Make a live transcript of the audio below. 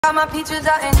Got my peaches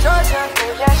out in Georgia,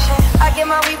 yeah, shit. I get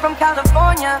my weed from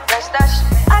California, that's that shit.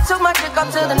 I took my chick up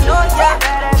to the north, yeah,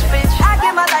 badass bitch. I get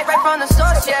my light right from the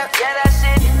source, yeah, that's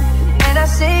it. And I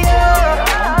see you,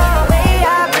 the way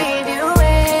I breathe you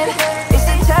in, it's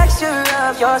the texture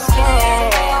of your skin.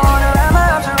 I wanna wrap my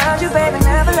arms around you, baby,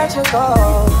 never let you go.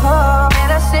 And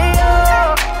I see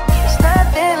you, it's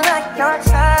nothing like your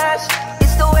touch.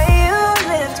 It's the way you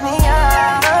lift me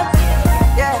up,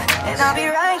 yeah. And I'll be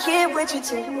right here with you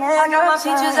till the end. I got my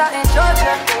peaches out in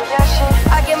Georgia, yeah, shit.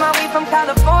 I get my weed from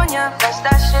California, that's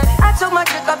that shit. I took my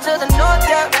chick up to the north,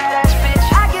 yeah, badass bitch.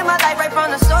 I get my light right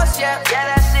from the source, yeah,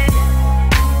 that's it.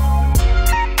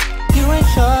 You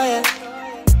enjoy it,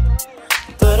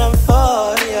 but I'm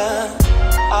for ya.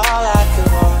 All I could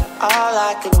want, all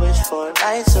I could wish for.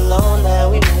 Nights alone that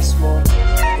we miss more.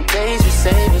 The days we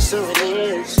save as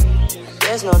souvenirs.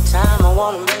 There's no time, I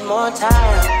wanna make more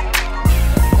time.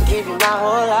 Give you my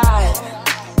whole life.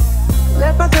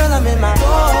 Left my girl, I'm in my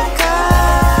Yorker.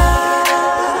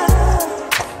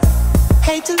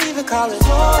 Hate to leave it, call it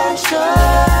torture.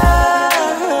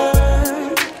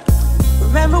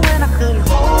 Remember when I couldn't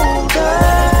hold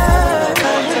her?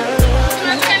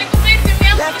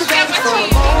 Left the baby for a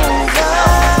over.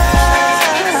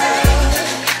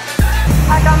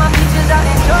 I got my peaches out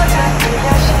in Georgia.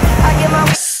 I get my.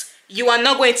 You are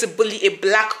not going to bully a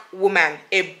black woman,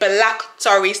 a black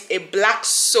tourist, a black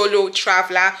solo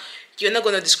traveler. You're not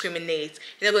going to discriminate.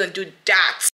 You're not going to do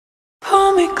that.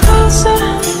 Pull me closer.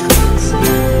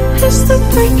 It's the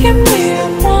freak in me I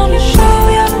wanna show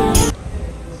ya.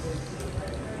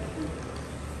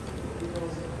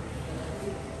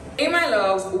 Hey my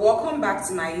loves, welcome back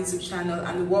to my YouTube channel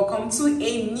and welcome to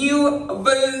a new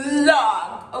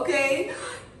vlog. Okay,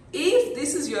 if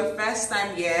this is your first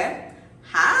time here,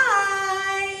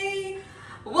 hi,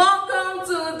 welcome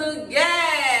to the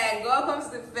gang, welcome to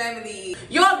the family.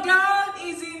 Your girl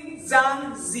is in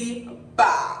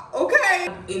Zanzibar, okay,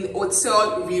 in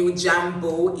Hotel Rio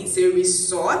Jambo. It's a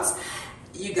resort,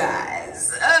 you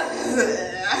guys.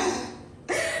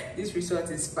 This resort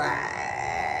is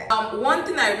fine. One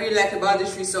thing I really like about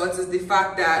this resort is the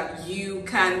fact that you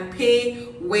can pay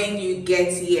when you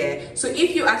get here. So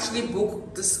if you actually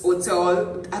book this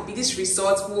hotel, this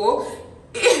resort for,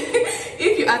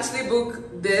 if you actually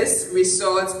book this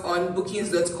resort on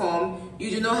bookings.com, you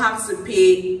do not have to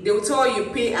pay. They will tell you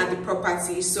pay at the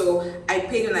property. So I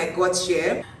paid when I got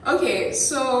here. Okay,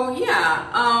 so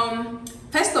yeah,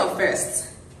 first off first,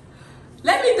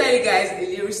 let me tell you guys a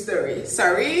little story.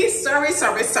 Sorry.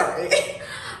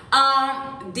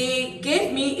 They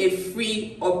gave me a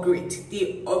free upgrade.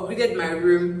 They upgraded my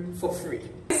room for free.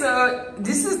 So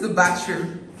this is the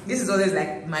bathroom. This is always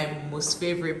like my most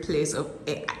favorite place of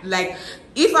like,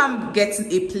 if I'm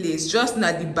getting a place, just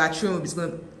not the bathroom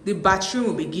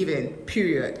will be given,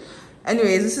 period.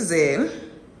 Anyways, this is a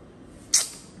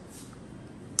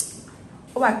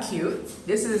cute.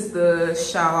 This is the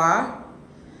shower,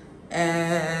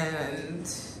 and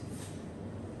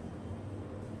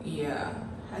yeah,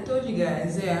 I told you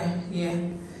guys, yeah.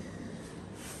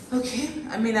 Okay,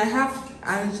 I mean, I have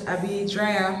a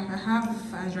dryer. I have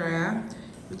a dryer,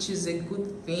 which is a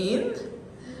good thing.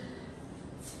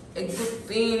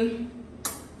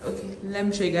 Okay, let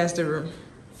me show you guys the room.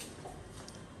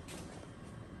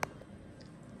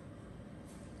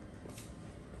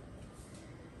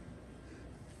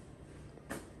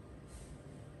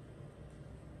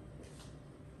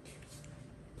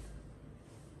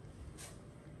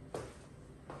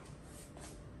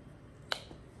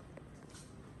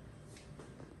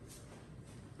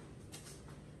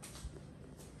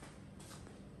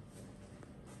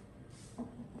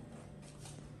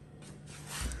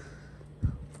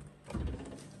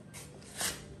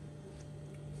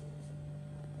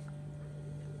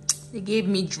 They gave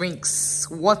me drinks,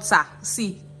 water,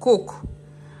 see, Coke,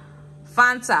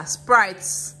 Fanta,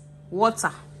 Sprites,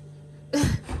 water.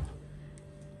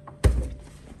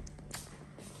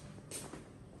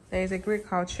 There is a great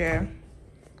couch here,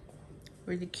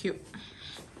 really cute,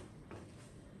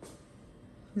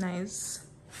 nice.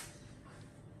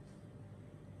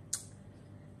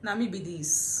 Now maybe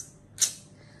this.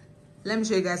 Let me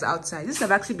show you guys outside. This would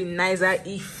have actually been nicer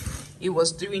if it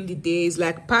was during the days,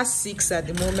 like past 6 at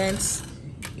the moment.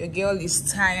 Your girl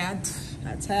is tired.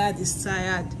 Tired is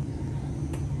tired.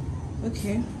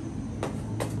 Okay.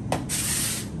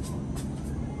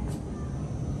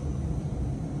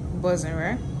 Buzzing,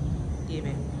 right?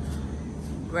 Even.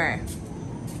 Right.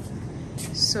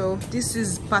 So this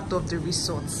is part of the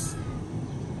resort.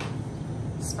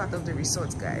 It's part of the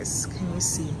resort, guys. Can you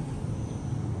see?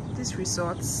 This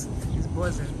resort is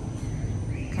buzzing.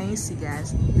 Can you see,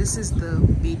 guys? This is the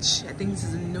beach. I think this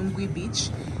is the Nungwi beach,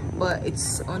 but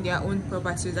it's on their own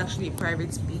property. It's actually a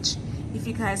private beach. If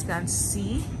you guys can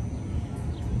see,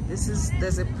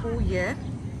 there's a pool here.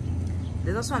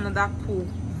 There's also another pool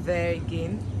there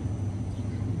again.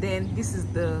 Then this is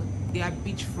their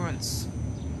beach fronts.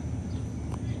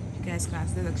 You guys can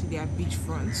see, that's actually their beach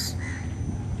fronts.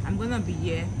 I'm gonna be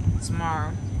here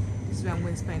tomorrow. This is where I'm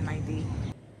going to spend my day.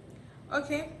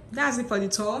 Okay, that's it for the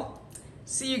tour.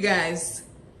 See you guys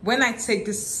when I take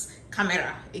this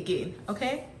camera again.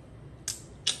 Okay.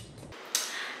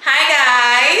 Hi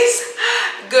guys,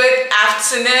 good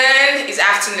afternoon. It's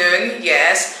afternoon.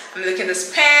 Yes, I'm looking at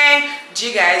this pen. Do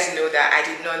you guys know that I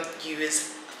did not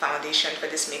use foundation for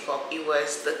this makeup? It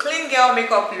was the clean girl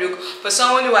makeup look for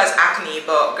someone who has acne,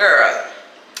 but girl.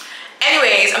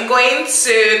 Anyways, I'm going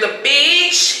to the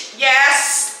beach.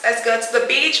 Yes, let's go to the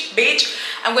beach.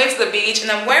 I'm going to the beach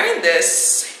and I'm wearing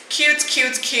this cute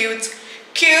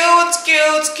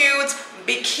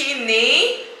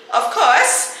bikini, of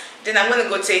course. Then I'm gonna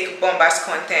go take bombast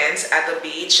content at the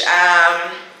beach.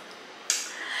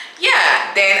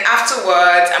 Yeah, then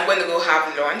afterwards I'm gonna go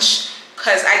have lunch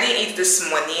because I didn't eat this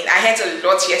morning. I had a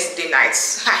lot yesterday night.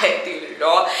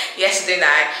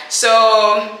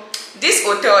 So this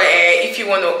hotel, if you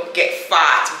want to get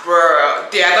fat, bro,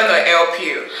 they are gonna help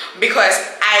you, because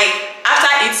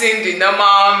after eating the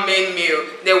normal main meal,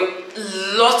 there were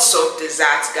lots of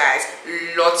desserts, guys,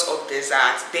 lots of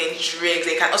desserts, then drinks.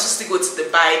 They can also still go to the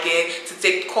bar again to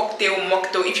take cocktail,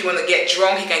 mocktail. If you want to get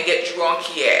drunk, you can get drunk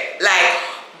here, like,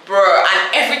 bro,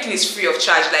 and everything is free of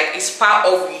charge. Like, it's part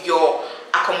of your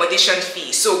accommodation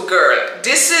fee. So girl,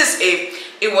 this is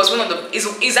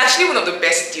it's actually one of the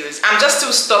best deals. I'm just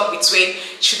still stuck between,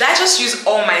 should I just use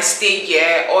all my stay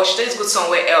here or should I just go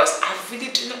somewhere else? I really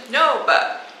do not know,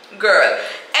 but girl,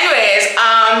 anyways,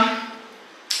 I'm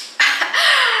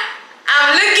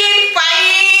looking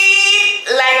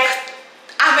fine. Like,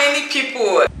 how many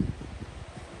people?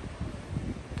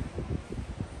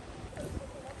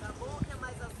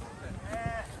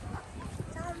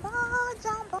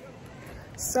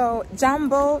 So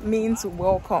Jambo means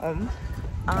welcome.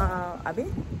 I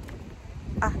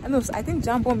think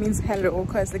Jambo means hello,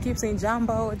 because they keep saying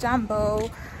Jambo.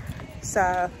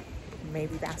 So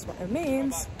maybe that's what it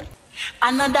means.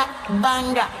 Another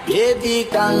banger. Baby,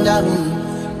 calm down.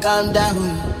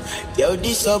 Yo,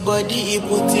 this your body, it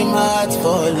put in my heart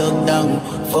for lockdown.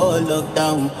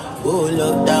 Oh,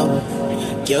 lockdown.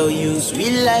 Yo, you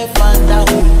sweet life, fan down.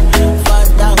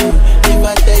 If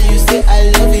I tell you, say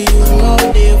I love you, no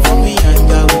day for me,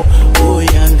 yanga. Oh,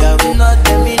 yanga. Not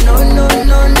tell me, no.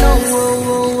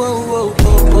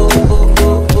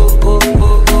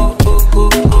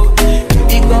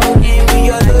 Baby, gon' give me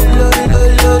your lo. You got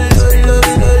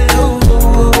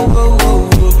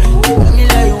me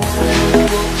like, baby,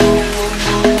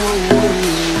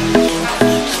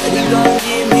 gon'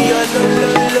 give me your lo.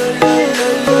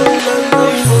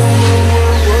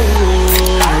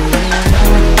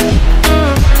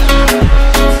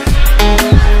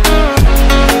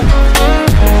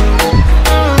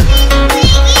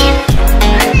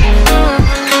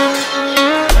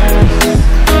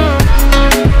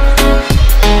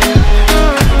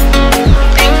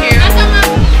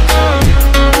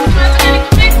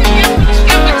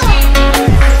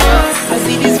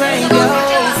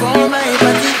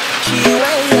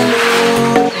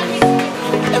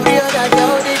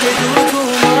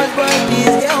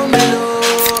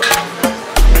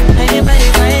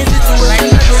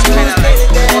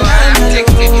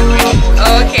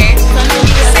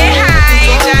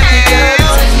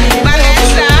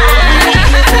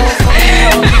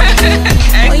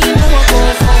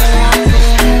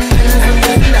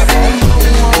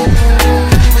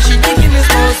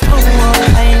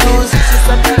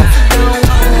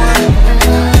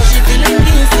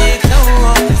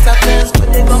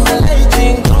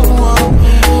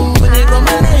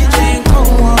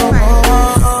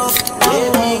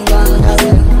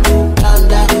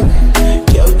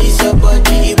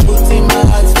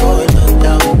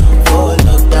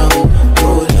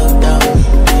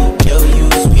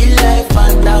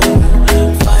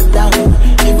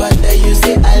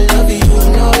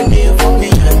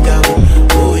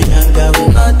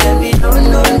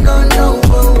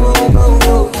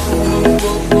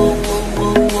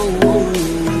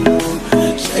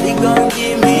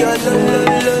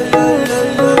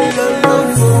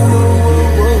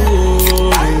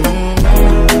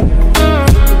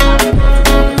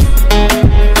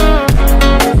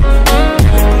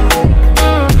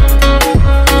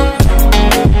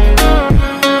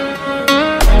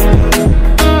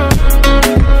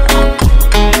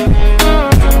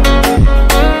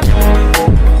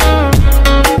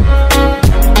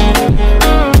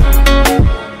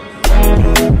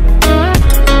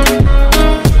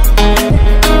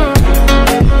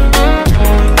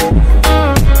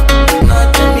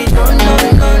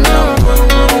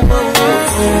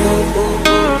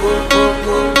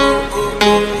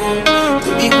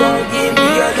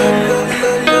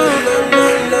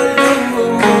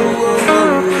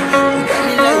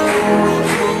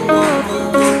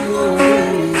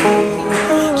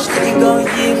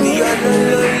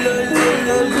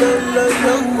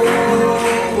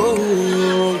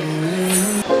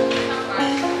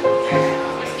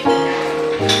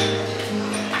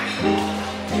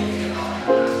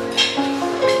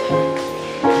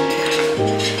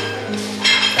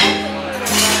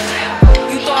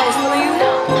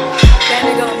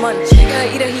 munch.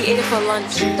 Nigga eat it, he ate it for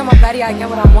lunch. Tell my baddie I get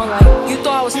what I want, like. You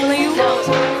thought I was feeling you?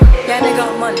 Yeah,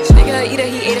 nigga, munch. Nigga eat it,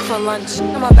 he ate it for lunch.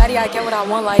 Tell my baddie I get what I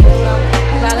want, like.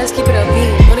 Now let's keep it a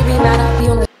beat. Wanna be mad, I'll be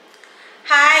on the.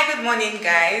 Hi, good morning,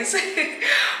 guys.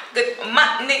 Good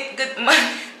morning.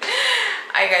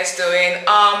 How you guys doing?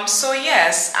 So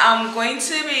yes, I'll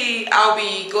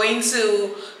be going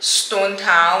to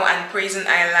Stonetown and Prison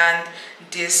Island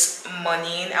this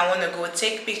morning. I want to go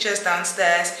take pictures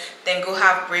downstairs, then go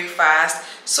have breakfast.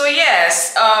 So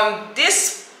yes,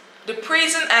 the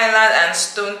Prison Island and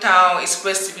Stonetown is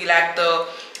supposed to be like the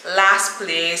last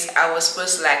place I was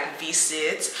supposed to like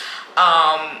visit.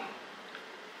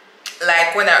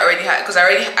 Like when I already had, because I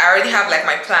already have like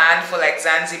my plan for like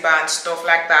Zanzibar and stuff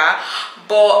like that.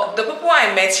 But the people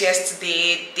I met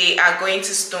yesterday, they are going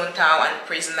to Stonetown and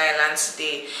Prison Island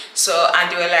today. So, and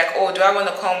they were like, oh, do I want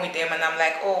to come with them? And I'm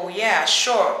like, oh yeah,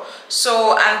 sure.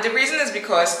 So, and the reason is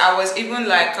because I was even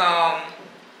like I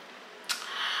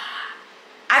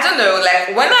don't know,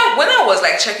 like when I was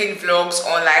like checking vlogs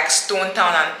on like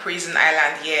Stonetown and Prison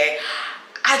Island, yeah,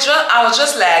 I was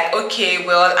just like, okay,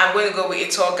 well, I'm going to go with a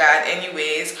tour guide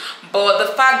anyways. But the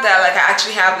fact that like I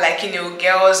actually have like, you know,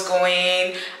 girls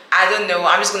going, I don't know,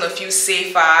 I'm just going to feel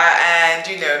safer, and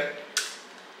you know,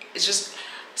 it's just,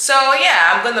 so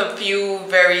yeah, I'm going to feel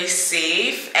very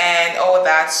safe and all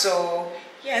that. So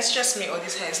yeah, it's just me. Oh,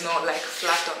 this hair is not like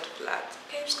flat on flat.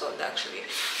 Okay, it's good actually.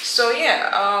 So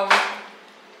yeah,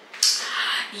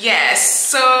 yes,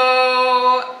 so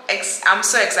I'm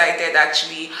so excited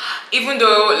actually, even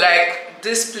though like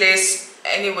this place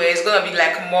anyway is gonna be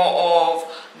like more of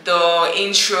the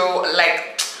intro,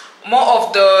 like more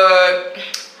of the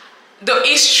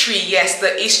history. Yes, the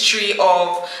history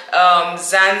of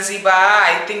Zanzibar,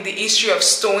 I think the history of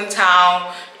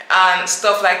Stonetown and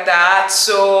stuff like that.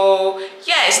 So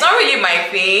yeah, it's not really my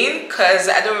thing because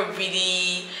I don't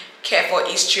really care for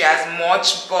history as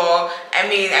much, but I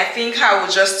mean, I think I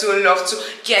would just still love to.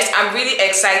 Yes, I'm really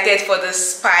excited for the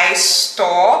spice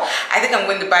store. I think I'm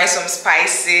going to buy some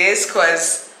spices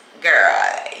because girl,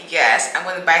 yes, I'm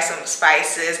going to buy some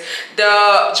spices.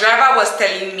 The driver was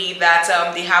telling me that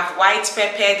they have white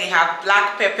pepper, they have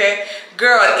black pepper.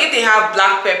 Girl, if they have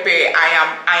black pepper,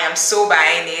 I am so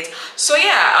buying it. So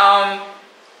yeah,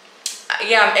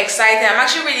 yeah, I'm excited. I'm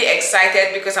actually really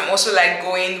excited because I'm also like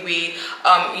going with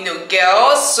you know,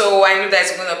 girls, so I know that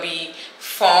it's gonna be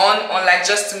fun, unlike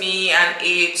just me and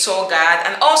a tour guide.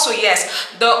 And also yes,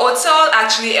 the hotel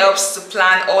actually helps to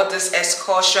plan all these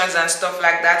excursions and stuff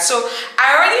like that. So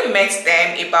I already met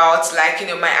them about like, you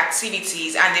know, my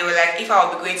activities, and they were like, if I'll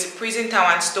be going to Prison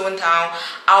Town and Stonetown,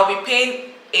 I'll be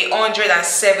paying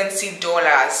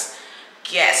 $170.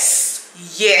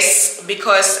 Yes,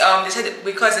 because they said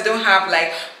because they don't have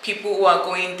like people who are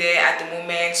going there at the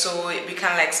moment, so we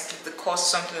can like split the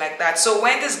cost or something like that. So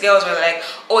when these girls were like,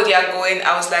 oh, they are going,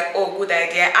 I was like, oh, good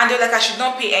idea. And they're like, I should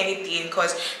not pay anything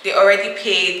because they already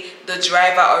paid the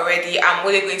driver already. I'm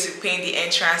only going to be paying the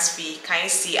entrance fee. Can you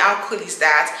see how cool is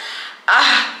that?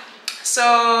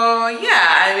 So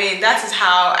yeah, I mean, that is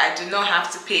how I do not have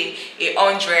to pay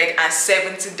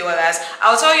 $170.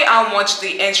 I'll tell you how much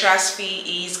the entrance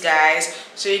fee is, guys,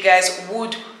 so you guys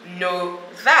would know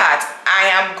that.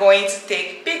 I am going to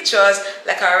take pictures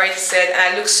like I already said, and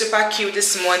I look super cute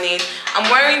this morning. I'm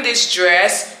wearing this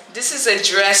dress. This is a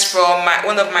dress from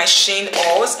one of my Shein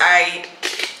hauls,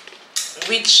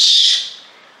 which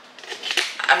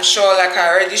I'm sure like I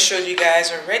already showed you guys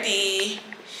already,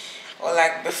 or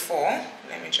like before.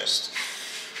 Let me just,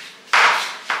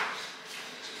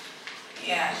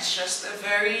 yeah, it's just a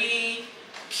very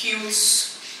cute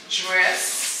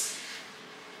dress.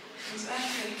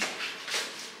 Exactly.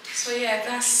 So yeah,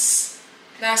 that's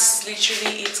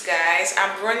literally it, guys.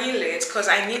 I'm running late because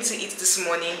I need to eat this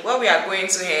morning. Where we are going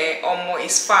to here almost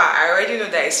is far. I already know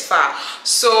that it's far,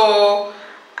 so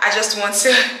I just want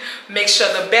to make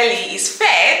sure the belly is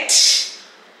fed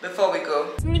before we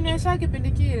go.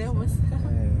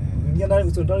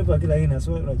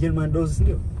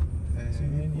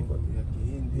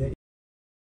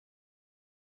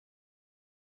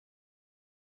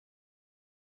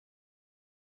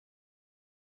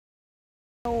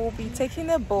 I will be taking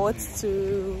a boat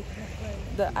to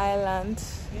the island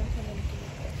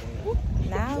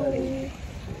now.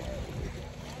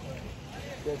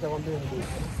 I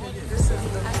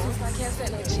can't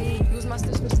set no G. Use my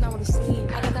stitch, but not what it's seen.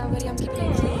 I got that ready, I'm keeping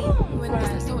it clean. You ain't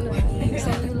business on the pain.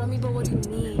 Saying you love me, but what do you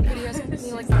need? Pretty ass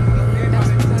me like that. That's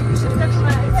what you should have done.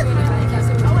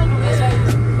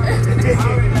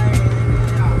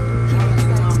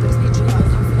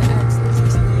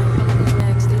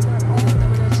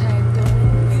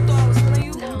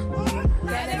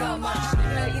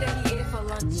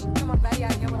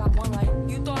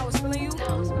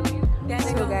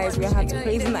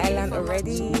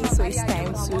 ready, so it's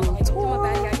time to tour.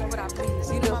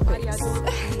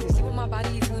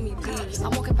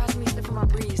 I'm walking past me, sniffing my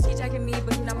breeze. He jacking me,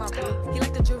 but he not my boo. He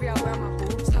like the jewelry around my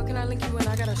boobs. How can I link you when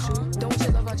I got a shoe? Don't want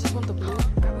your love, I just want the blue.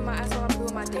 Grabbing my ass while I'm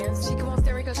doing my dance. She keep on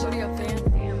staring cause shorty a fan.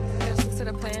 Damn, gotta stick to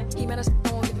the plan. He mad as I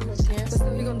won't give him a chance. But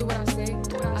still he gon' do what I say.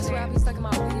 I swear I be stuck in my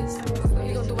ways.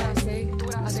 He gon' do what I say.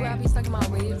 I swear I be stuck in my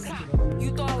ways.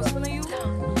 You thought I was feeling you?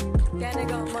 That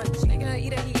nigga munch. Nigga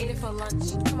eat it, he ate it for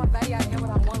lunch. Come on, fatty, I get what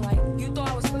I want. Like, you thought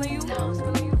I was feeling you?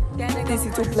 These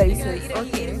are two places.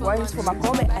 Okay, one is for my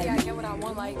comment and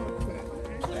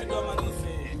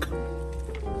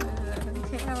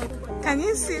Can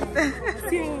you see that?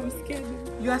 Yeah, I'm scared.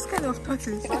 You are scared of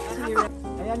tortoise? Why?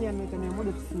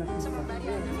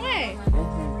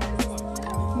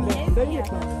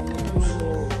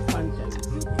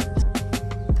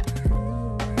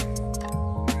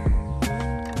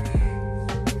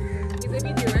 It's a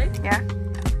video, right? yeah.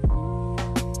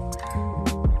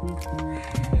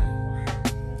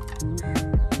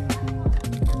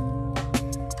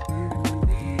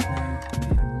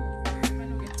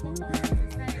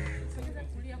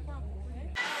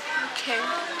 Okay.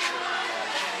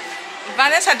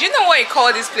 Vanessa, do you know what you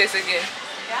call this place again?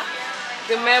 Yeah?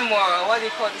 The Memorial. What do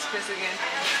you call this place again?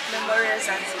 Memorial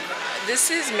Zanzibar.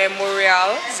 This is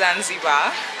Memorial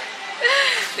Zanzibar.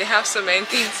 They have so many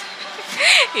things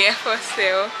here for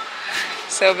sale.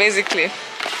 So basically,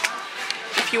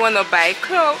 if you want to buy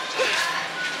clothes,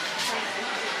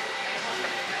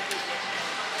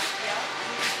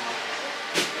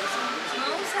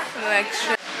 like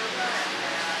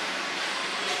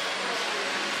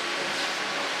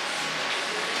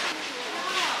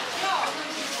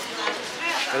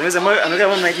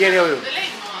Nigeria huyo.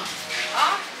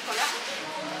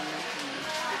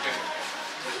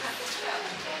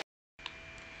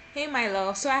 hey my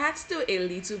love, so I had to do a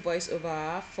little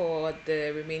voiceover for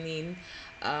the remaining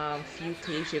few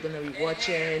clips you're gonna be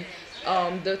watching.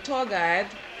 The tour guide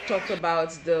talked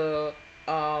about the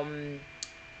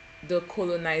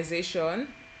colonization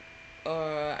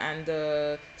and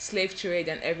the slave trade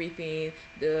and everything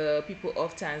the people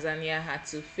of Tanzania had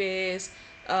to face.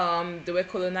 They were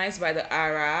colonized by the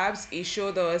Arabs. It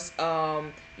showed us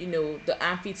you know, the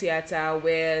amphitheater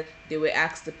where they were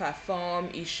asked to perform.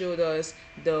 It showed us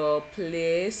the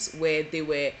place where they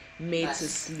were made to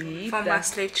sleep. Former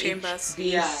slave chambers.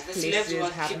 These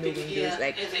places have no windows.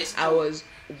 Like, I was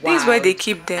wow. This is where they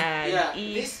keep them. And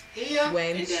he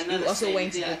also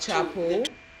went to the chapel.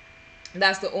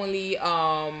 That's the only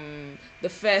the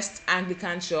first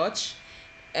Anglican church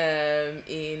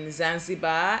in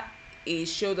Zanzibar. It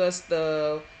showed us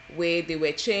the way they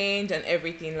were changed and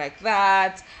everything like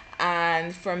that.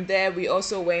 And from there we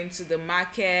also went to the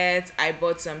market. I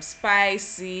bought some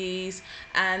spices,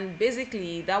 and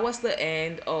basically that was the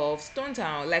end of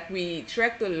Stonetown. Like, we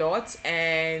trekked a lot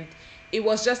and it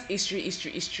was just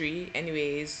history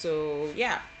anyways. So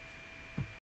yeah.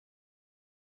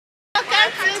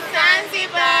 Welcome to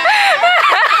Zanzibar.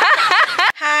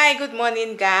 Hi, good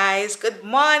morning guys. Good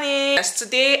morning. Yes,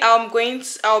 today I'll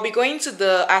be going to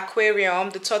the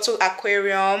aquarium, the turtle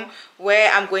aquarium,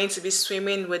 where I'm going to be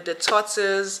swimming with the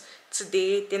turtles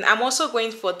today. Then I'm also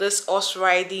going for this horse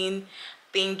riding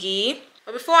thingy.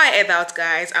 But before I head out,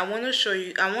 guys, I want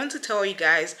to tell you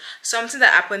guys something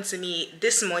that happened to me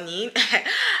this morning.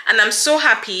 And I'm so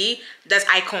happy that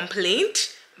I complained,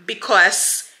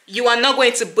 because you are not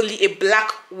going to bully a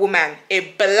black woman,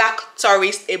 a black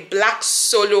tourist, a black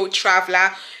solo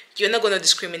traveler. You're not going to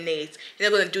discriminate. You're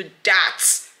not going to do that.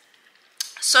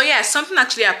 So yeah, something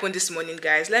actually happened this morning,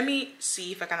 guys. Let me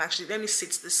see if I can let me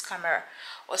sit this camera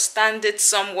or stand it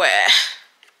somewhere.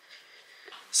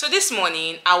 So this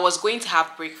morning I was going to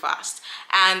have breakfast,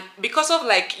 and because of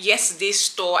like yesterday's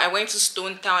store, I went to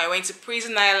Stonetown, I went to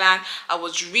Prison Island. I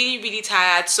was really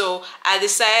tired, so I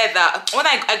decided that when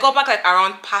I got back like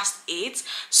around past 8,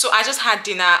 so I just had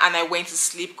dinner and I went to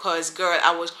sleep, because girl,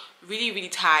 I was really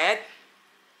tired.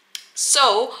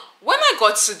 So when I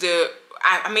got to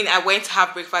I went to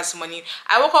have breakfast this morning.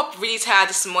 I woke up really tired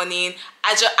this morning.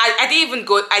 I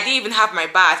didn't even have my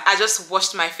bath. I just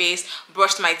washed my face,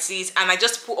 brushed my teeth, and I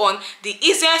just put on the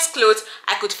easiest clothes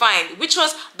I could find, which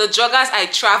was the joggers I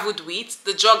traveled with,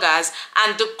 the joggers,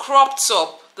 and the crop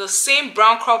top, the same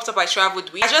brown crop top I traveled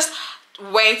with. I just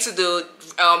went to the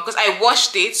because I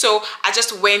washed it, so I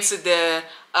just went to the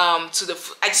I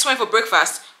just went for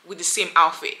breakfast with the same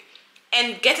outfit.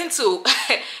 And getting to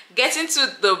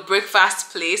the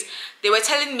breakfast place, they were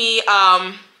telling me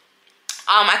I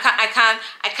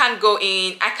can't go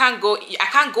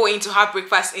in to have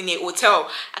breakfast in a hotel.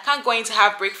 I can't go in to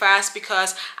have breakfast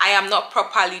because I am not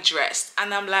properly dressed.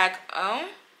 And I'm like, oh,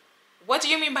 What do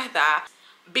you mean by that?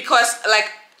 Because, like,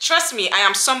 trust me, I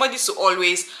am somebody to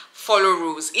always follow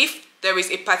rules. If there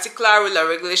is a particular rule or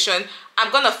regulation,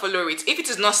 I'm gonna follow it. If it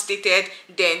is not stated,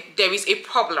 then there is a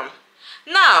problem.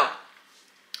 Now,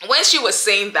 when she was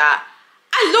saying that,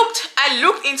 I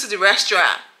looked into the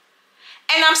restaurant,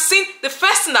 and I'm seeing the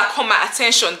first thing that caught my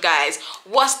attention, guys,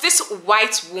 was this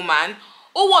white woman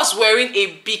who was wearing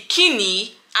a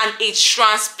bikini and a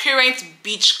transparent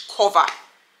beach cover.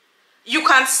 You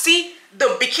can see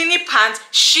the bikini pants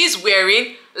she's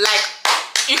wearing, like,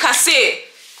 you can see.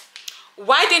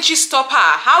 Why didn't you stop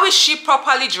her? How is she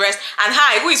properly dressed? And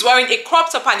I, who is wearing a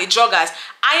crop top and a joggers,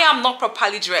 I am not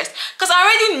properly dressed. Because I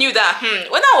already knew that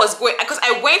when I was going, because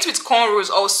I went with cornrows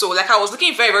also, like I was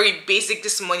looking very, very basic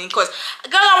this morning because,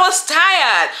 girl, I was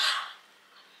tired.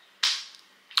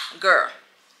 Girl.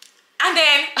 And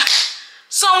then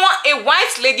a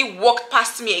white lady walked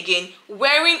past me again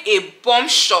wearing a bomb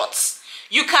short.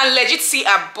 You can legit see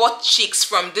her butt cheeks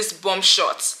from this bomb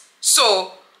short.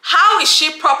 So how is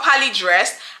she properly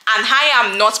dressed and I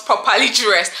am not properly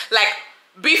dressed? Like,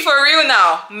 be for real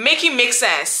now. Make it make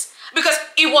sense. Because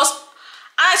it was,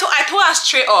 so I told her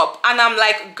straight up, and I'm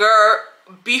like, girl,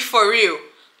 be for real.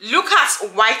 Look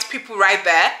at white people right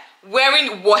there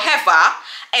wearing whatever,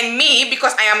 and me,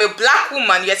 because I am a black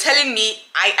woman, you're telling me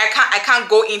I can't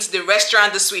go into the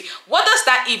restaurant this way. What does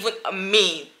that even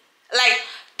mean? Like,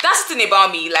 that's the thing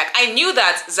about me. Like, I knew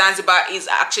that Zanzibar is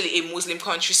actually a Muslim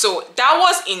country, so that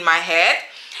was in my head.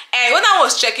 And when I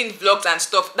was checking vlogs and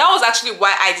stuff, that was actually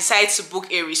why I decided to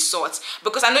book a resort.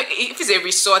 Because I know if it's a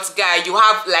resort, guy, you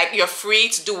have, like, you're free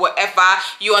to do whatever.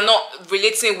 You are not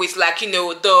relating with, like, you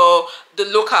know, the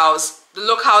locals. The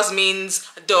locals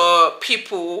means the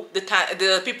people,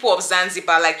 the people of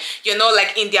Zanzibar. Like, you're not,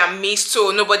 like, in their midst,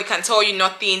 so nobody can tell you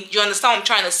nothing. You understand what I'm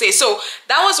trying to say? So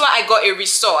that was why I got a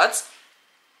resort.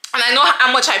 And I know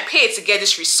how much I paid to get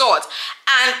this resort.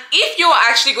 And if you are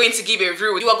actually going to give a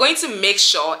rule, you are going to make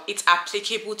sure it's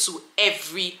applicable to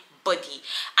everybody.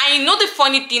 And you know the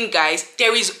funny thing, guys,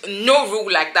 there is no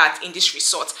rule like that in this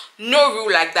resort. No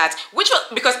rule like that. Which was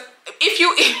because if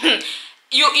you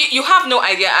you have no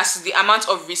idea as to the amount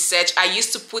of research I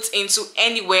used to put into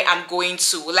anywhere I'm going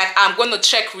to. Like, I'm going to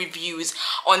check reviews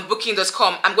on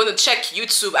booking.com. I'm going to check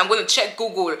YouTube. I'm going to check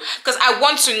Google. Because I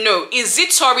want to know, is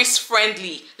it tourist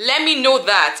friendly? Let me know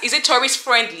that. Is it tourist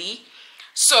friendly?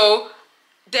 So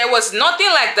there was nothing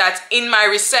like that in my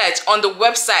research on the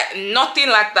website. Nothing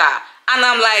like that. And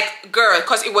I'm like, girl,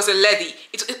 because it was a lady.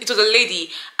 It was a lady.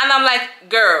 And I'm like,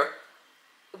 girl,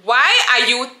 why are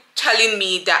you telling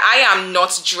me that I am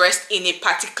not dressed in a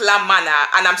particular manner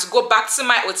and I'm to go back to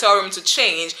my hotel room to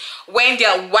change when there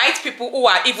are white people who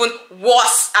are even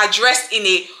worse, are dressed in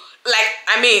a, like,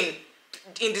 I mean,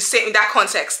 in that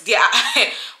context, they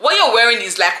are, what you're wearing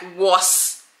is like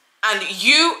worse, and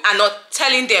you are not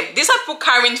telling them. These are people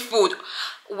carrying food.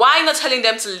 Why not telling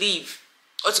them to leave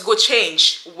or to go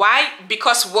change? Why?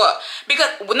 Because what? Because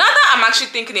now that I'm actually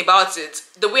thinking about it,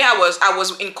 the way I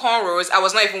was in cornrows, I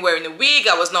was not even wearing a wig,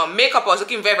 I was not makeup, I was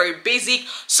looking very, very basic.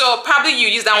 So probably you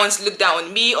use that one to look down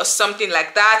on me or something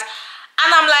like that.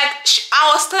 And I'm like,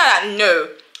 I was telling her no.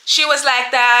 She was like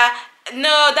that,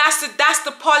 no, that's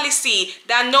the policy,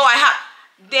 that no, I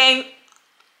have. Then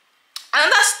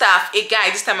another staff, a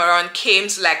guy this time around, came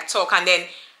to like talk, and then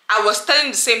I was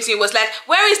telling the same thing. It was like,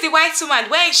 where is the white woman?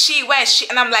 Where is she? Where is she?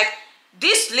 And I'm like,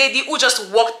 this lady who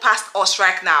just walked past us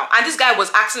right now, and this guy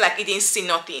was acting like he didn't see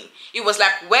nothing. It was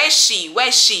like, where is she? Where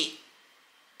is she?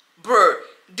 Bro,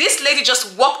 this lady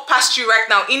just walked past you right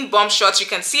now in bomb shorts. You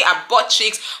can see her butt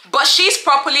cheeks, but she's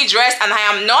properly dressed and I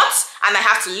am not, and I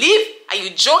have to leave? Are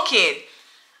you joking?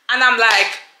 And I'm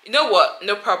like, you know what?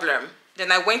 No problem.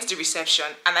 Then I went to the reception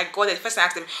and I got it. First I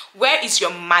asked them, where is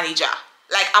your manager?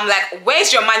 Like, I'm like,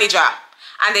 where's your manager?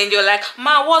 And then they're like,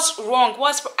 ma, what's wrong?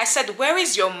 I said, where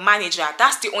is your manager?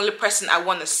 That's the only person I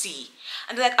want to see.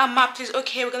 And they're like, ma, please,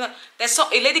 okay, we're gonna. There's a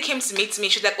lady came to meet me.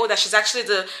 She's like, oh, that she's actually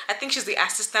I think she's the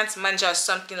assistant manager or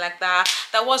something like that.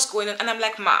 That was going on. And I'm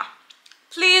like, ma,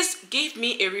 please give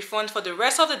me a refund for the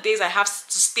rest of the days I have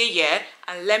to stay here,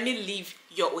 and let me leave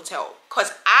your hotel.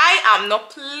 Because I am not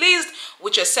pleased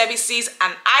with your services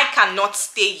and I cannot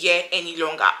stay here any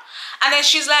longer. And then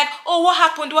she's like, oh, what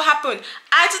happened? What happened?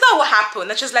 I told her what happened.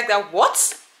 And she's like, that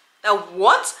what? That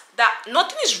what? That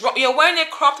nothing is wrong. You're wearing a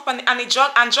crop top and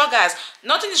joggers.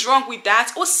 Nothing is wrong with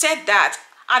that. Who said that?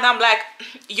 And I'm like,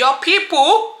 your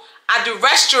people at the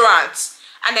restaurant.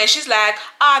 And then she's like,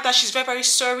 that she's very, very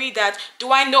sorry. That,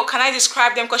 do I know, can I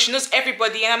describe them? Because she knows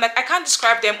everybody. And I'm like, I can't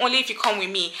describe them, only if you come with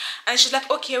me. And she's like,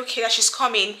 okay, that she's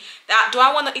coming. That, do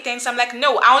I want to eat anything? I'm like,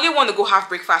 no, I only want to go have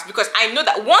breakfast, because I know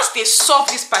that once they solve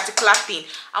this particular thing,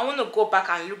 I want to go back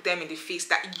and look them in the face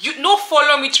that you no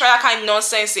follow me, try that kind of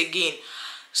nonsense again.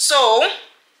 So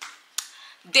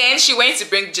then she went to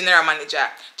bring the general manager.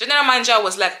 General manager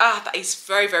was like, that is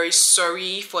very, very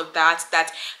sorry for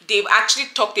that they've actually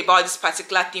talked about this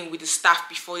particular thing with the staff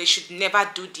before. They should never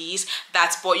do this,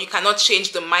 but you cannot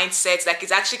change the mindset. Like,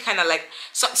 it's actually kind of like,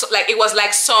 so like, it was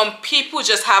like some people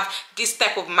just have this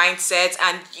type of mindset,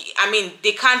 and I mean,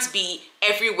 they can't be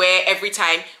everywhere every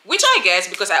time, which I guess,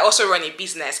 because I also run a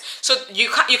business, so you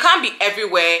can't be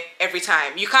everywhere every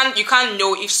time. You can't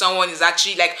know if someone is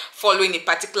actually like following a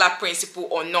particular principle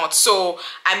or not. So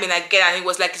I mean, I get it. And it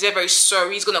was like, he's very, very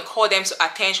sorry, he's gonna call them to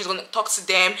attention, he's gonna talk to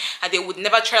them, and they would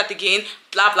never try that again,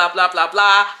 blah blah blah blah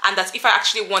blah. And that if I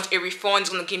actually want a refund, he's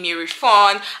gonna give me a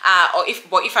refund,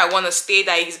 but if I want to stay,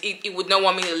 that he would not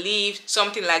want me to leave,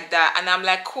 something like that. And I'm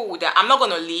like, cool, that I'm not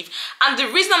gonna leave. And the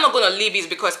reason I'm not gonna leave is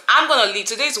because I'm gonna leave.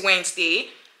 Today's Wednesday.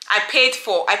 I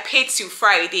paid till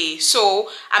Friday, so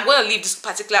I'm gonna leave this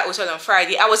particular hotel on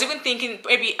Friday. I was even thinking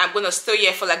maybe I'm gonna stay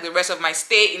here for like the rest of my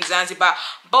stay in Zanzibar,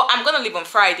 but I'm gonna leave on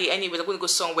Friday anyways. I'm gonna go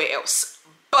somewhere else.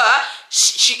 But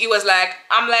it was like,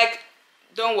 I'm like,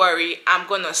 don't worry, I'm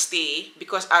gonna stay,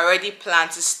 because I already plan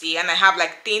to stay, and I have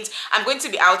like things. I'm going to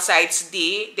be outside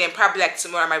today, then probably like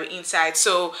tomorrow I might be inside,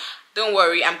 so don't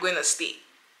worry, I'm gonna stay.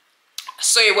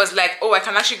 So it was like, oh, I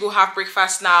can actually go have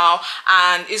breakfast now,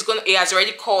 and it has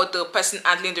already called the person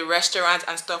handling the restaurant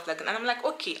and stuff like that. And I'm like,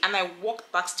 okay. And I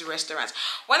walked back to the restaurant.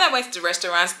 When I went to the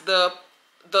restaurant, the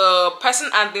person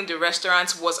handling the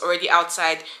restaurant was already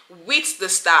outside with the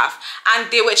staff, and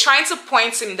they were trying to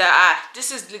point to me that this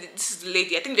is the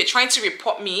lady. I think they're trying to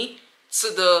report me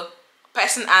to the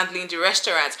person handling the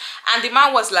restaurant. And the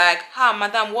man was like,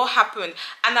 madam, what happened?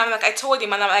 And I'm like, I told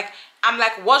him, and I'm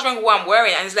like, what's wrong with what I'm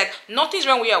wearing? And he's like, nothing's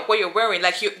wrong with what you're wearing.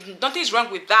 Like, nothing's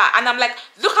wrong with that. And I'm like,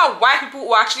 look at white people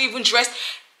who are actually even dressed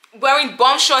wearing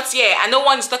bomb shorts here, and no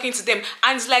one is talking to them.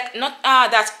 And it's like,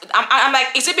 I'm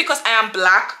like, is it because I am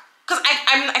black? Because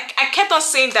I kept on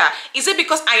saying that. Is it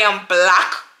because I am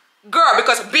black? Girl,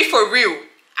 because be for real.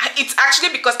 It's actually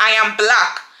because I am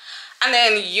black. And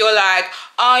then you're like,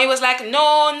 it was like,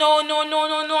 no,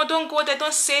 don't go there,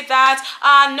 don't say that.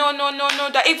 No,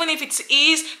 that even if it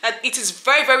is, that it is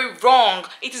very, very wrong.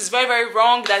 It is very, very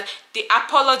wrong that they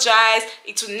apologize.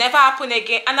 It will never happen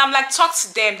again. And I'm like, talk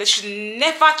to them. They should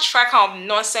never try kind of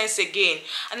nonsense again.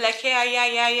 And like,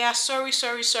 yeah, sorry.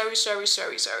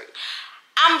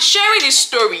 I'm sharing this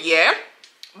story here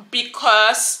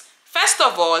because, first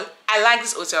of all, I like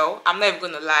this hotel. I'm not even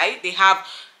gonna lie. They have,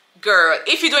 girl,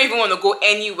 if you don't even want to go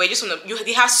anywhere,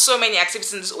 they have so many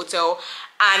activities in this hotel,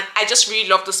 and I just really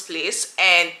love this place.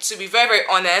 And to be very, very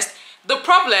honest, the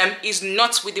problem is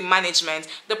not with the management.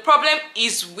 The problem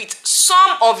is with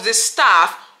some of the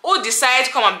staff who decide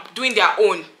to come and doing their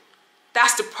own.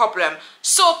 That's the problem.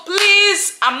 So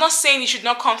please, I'm not saying you should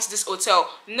not come to this hotel.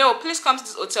 No, please come to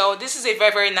this hotel. This is a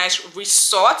very, very nice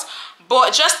resort.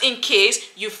 But just in case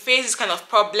you face this kind of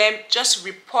problem, just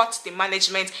report the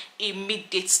management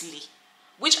immediately.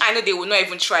 Which I know they will not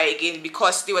even try again,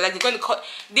 because they were like, they're going to call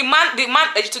the man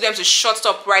told them to shut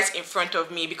up right in front of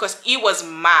me, because he was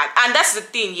mad. And that's the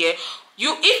thing here.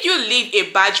 If you leave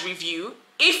a bad review,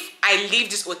 if I leave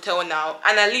this hotel now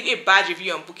and I leave a bad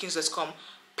review on bookings.com,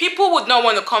 people would not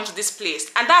want to come to this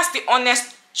place. And that's the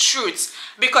honest truth.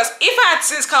 Because if I had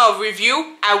seen this kind of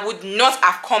review, I would not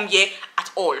have come here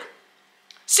at all.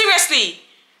 Seriously,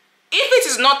 if it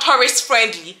is not tourist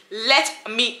friendly, let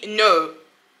me know.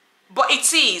 But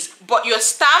it is. But your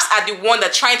staffs are the one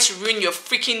that trying to ruin your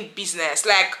freaking business.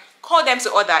 Like, call them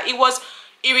to order. It was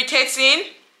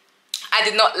irritating. I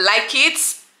did not like it.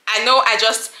 I know I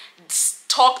just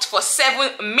talked for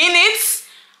 7 minutes.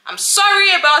 I'm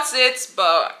sorry about it,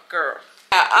 but girl.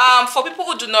 For people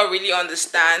who do not really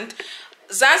understand,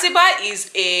 Zanzibar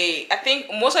is I think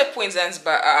most of the people in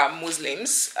Zanzibar are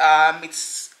Muslims.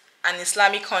 It's an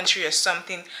Islamic country or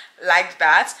something like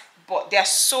that. But there are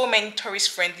so many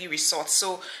tourist-friendly resorts,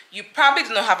 so you probably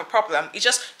do not have a problem. It's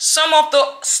just some of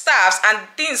the staffs,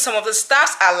 and some of the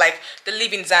staffs are like, they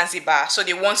live in Zanzibar, so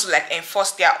they want to like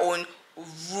enforce their own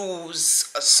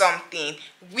rules or something,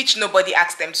 which nobody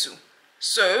asked them to.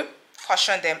 So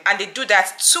caution them, and they do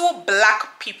that to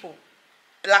black people,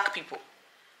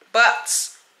 but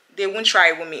they won't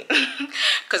try with me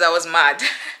because I was mad.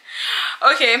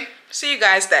 Okay, see you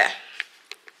guys there.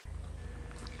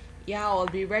 Yeah, I'll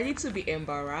be ready to be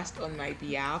embarrassed on my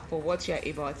behalf for what you're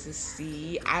about to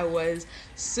see. I was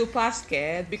super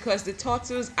scared because the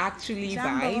turtles actually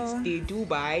bite. They do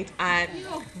bite, and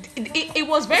it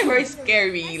was very, very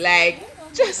scary. Like,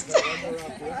 just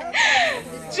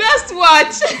just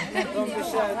watch. Don't be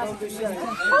shy, don't be shy.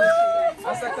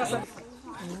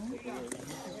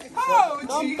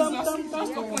 Oh, Jesus.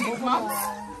 Just open his mouth.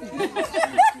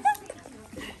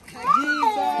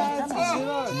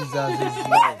 Jesus is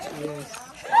Lord. Yes.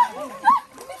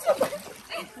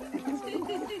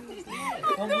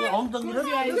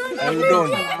 How you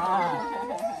doing?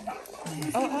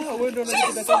 We're doing it.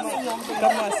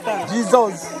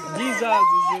 Jesus. Jesus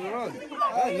is Lord.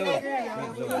 Hello.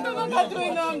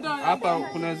 Hapa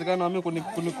kunawezekana mimi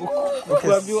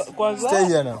kwanza. Stay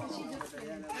here now.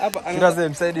 I think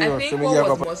what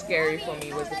was more scary for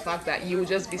me was the fact that you would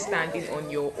just be standing on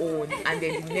your own, and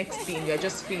then the next thing you're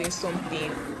just feeling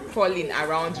something crawling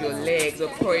around your legs or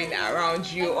crawling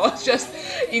around you, or just,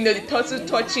 you know, the turtle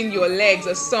touching your legs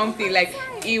or something. Like,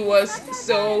 it was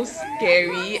so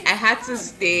scary. I had to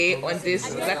stay on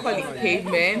this, I call it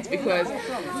pavement, because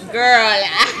girl,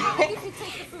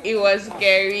 it was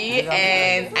scary,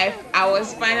 and I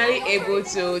was finally able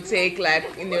to take, like,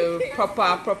 you know,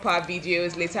 proper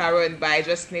videos later on by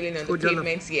just kneeling on the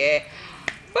pavement here.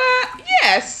 But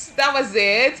yes, that was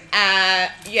it.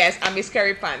 Yes, I'm a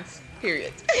scary pants,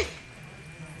 period.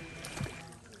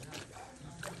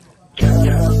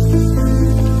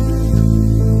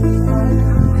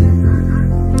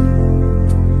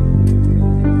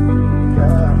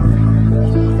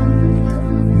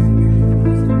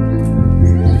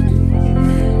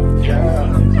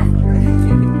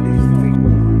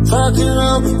 Fucking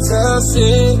up and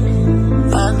toxic.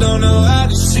 I don't know how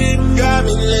this shit got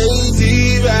me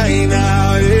lazy right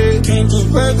now. Yeah. Can't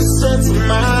keep represent to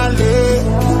my leg.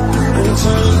 I'm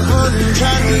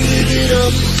trying to live it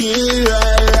up again.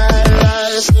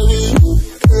 Right. So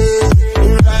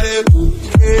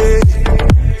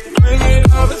bring it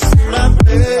over to my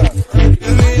bed.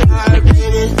 Give me how to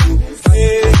beat it.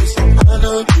 I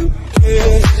know you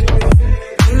care.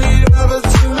 Bring it over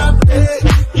to my bed.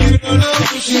 You don't know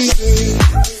what she did.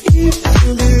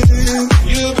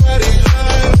 You body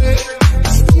love it.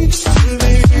 Speaks to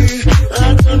me. I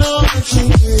don't know what you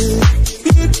did.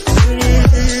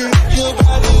 Your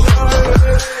body love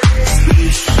it.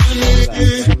 Speaks to me.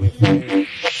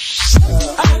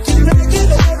 I can make it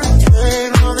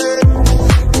rain on it.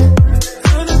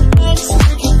 When it makes it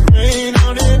rain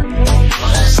on it.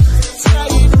 Tell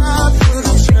you now, put a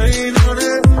chain on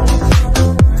it.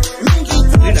 Make it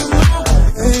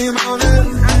rain on it.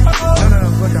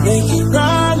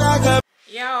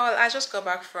 Y'all, I just got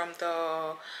back from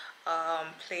the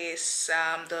place,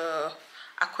 the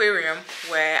aquarium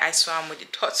where I swam with the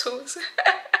turtles.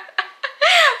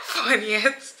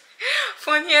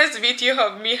 funniest video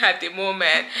of me at the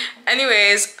moment.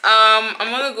 Anyways, I'm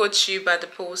gonna go tube at the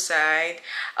poolside.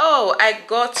 Oh, I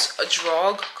got a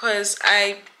drug because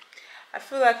I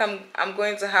feel like I'm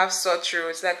going to have sore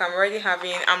throat. Like I'm already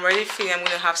feeling I'm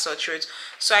going to have sore throat.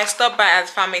 So I stopped by at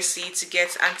the pharmacy to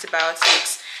get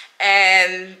antibiotics,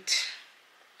 and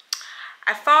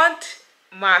I found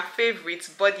my favorite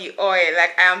body oil.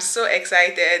 Like, I am so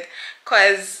excited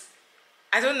because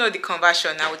I don't know the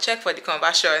conversion. I will check for the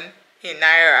conversion in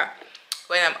Naira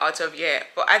when I'm out of here,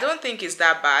 but I don't think it's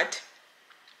that bad.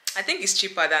 I think it's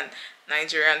cheaper than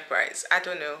Nigerian price. I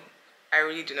don't know. I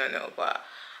really do not know, but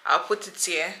I'll put it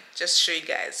here just to show you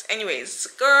guys. Anyways,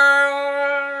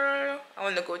 girl, I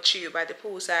want to go chill by the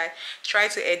poolside, try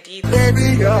to edit.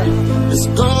 Baby, yeah, let's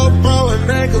go, bro, and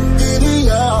make a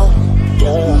video.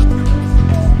 Yeah.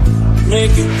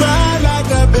 Make it cry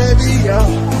like a baby, yeah.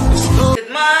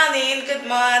 Good morning, good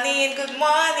morning, good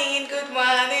morning, good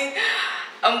morning.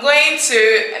 I'm going to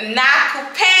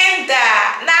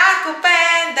Nakupenda,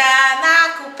 Nakupenda,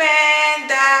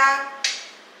 Nakupenda.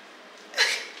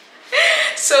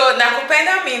 So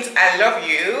Nakupenda means I love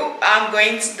you. I'm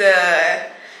going to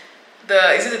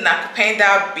the is it the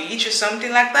Nakupenda beach or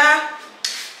something like that.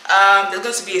 There's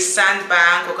going to be a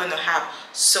sandbank. We're going to have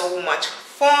so much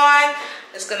fun.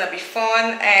 It's going to be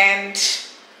fun. And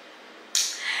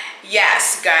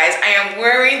yes, guys, I am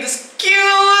wearing this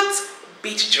cute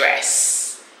beach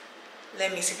dress.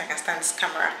 Let me see if I can stand this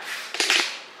camera.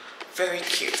 Very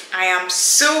cute. I am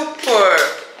super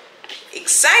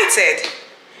excited.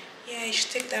 Yeah, you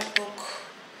should take that book.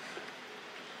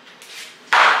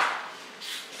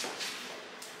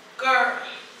 Girl,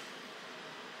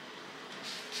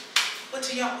 what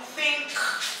do y'all think?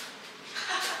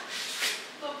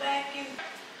 Go back in.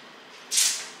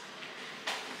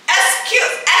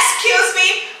 Excuse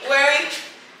me, wearing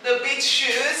the beach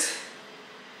shoes.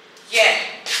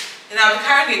 Now I'm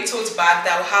carrying a tote bag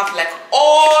that will have like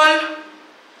all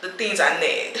the things I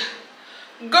need.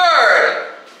 Girl,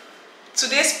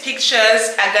 today's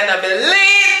pictures are gonna be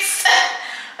lit.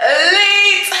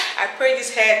 I pray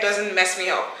this hair doesn't mess me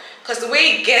up, because the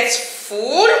way it gets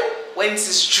full when it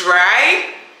is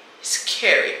dry is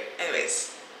scary.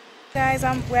 Anyways, guys,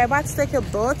 we're about to take a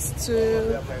boat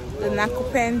to the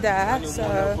Nakupenda. So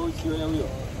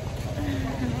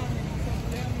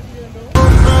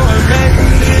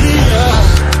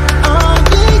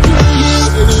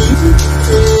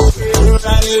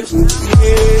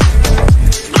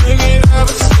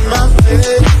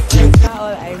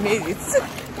I made it.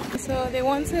 So they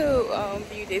want to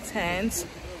build a tent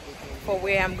for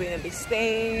where I'm going to be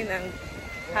staying and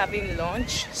having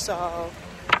lunch. So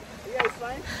yeah, it's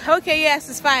fine. Okay, yes,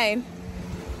 it's fine.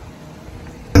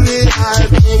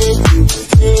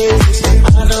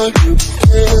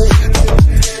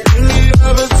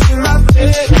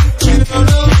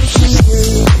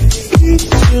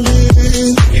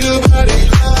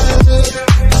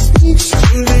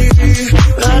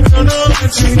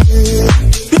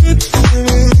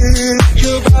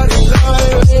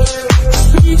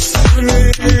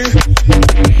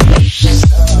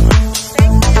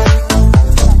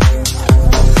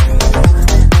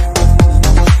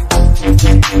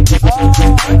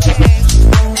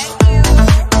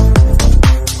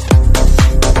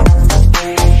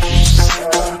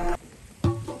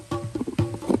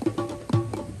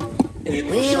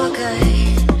 We were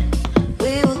good,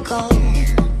 we were gold,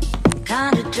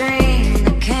 kind of dream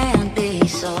that can't be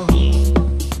so.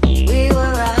 We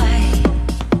were right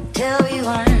till we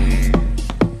weren't,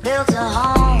 built a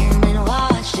home and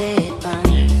watched it burn.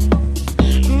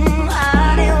 I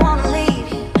didn't want to leave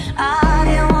you, I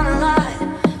didn't want to lie.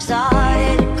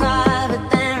 Started to cry, but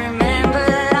then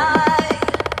remembered that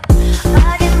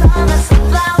I can buy myself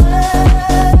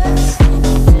flowers,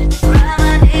 write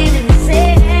my name in the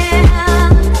sand.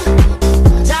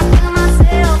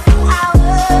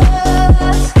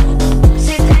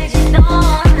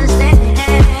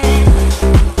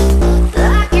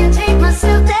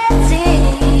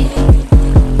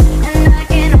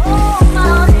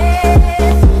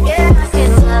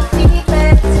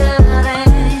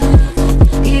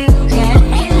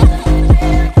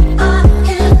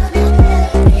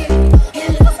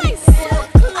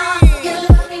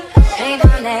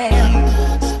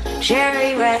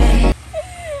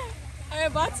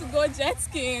 I'm about to go jet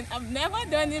skiing. I've never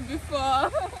done it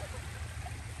before.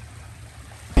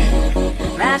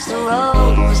 That's the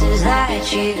roses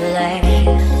that you lay.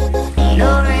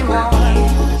 No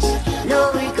remorse,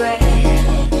 no regret.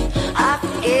 I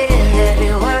forgive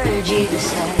every word you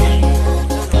say.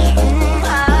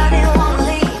 I didn't want to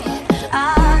leave, I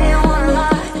didn't want to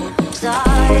lie.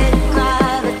 Started to cry,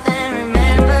 but then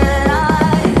remembered I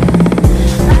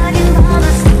can buy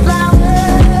myself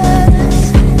flowers,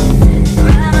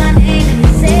 write my name in the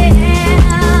sand.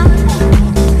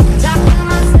 Talk to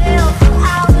myself for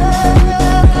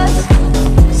hours,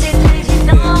 say things you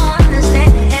don't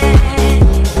understand.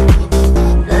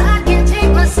 I can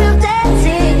take myself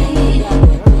dancing,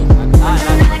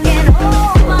 and I can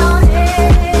hold my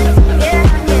head. Yeah,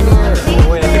 I can love me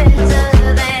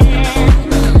better than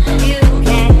you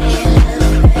can. I can love me better, you can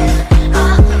love me better.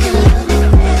 I can love me better, you can love me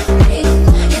better. I can love me better,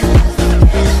 you can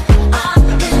love me better.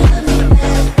 I didn't want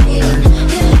to leave,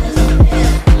 I didn't want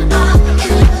to lie.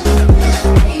 Started to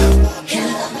cry, but then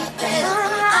remembered.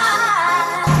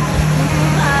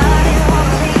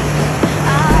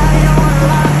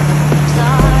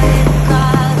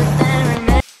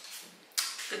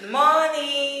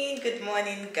 Good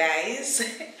morning, guys.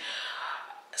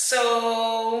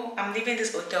 So I'm leaving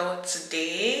this hotel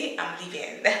today.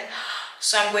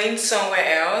 So I'm going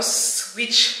somewhere else,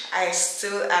 which I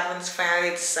still haven't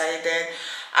finally decided.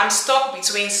 I'm stuck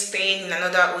between staying in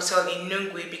another hotel in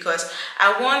Nungwi because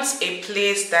I want a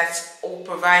place that will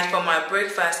provide for my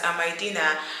breakfast and my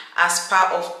dinner as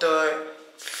part of the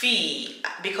fee,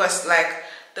 because like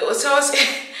the hotels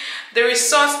the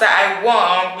resorts that I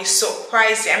want be so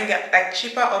pricey. I'm getting like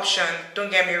cheaper option,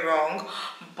 don't get me wrong,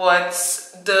 but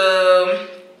the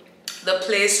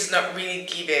place is not really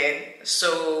given,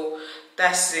 so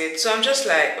that's it. So I'm just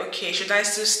like, okay, should I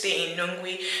still stay in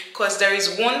Nungwi? Because there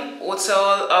is one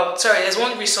hotel, there's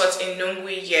one resort in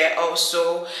Nungwi here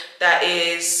also that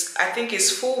is, I think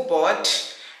is full board,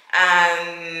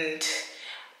 and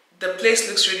the place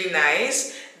looks really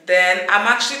nice. Then I'm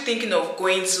actually thinking of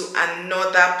going to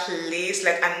another place,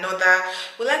 like another,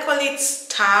 will I call it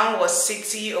town or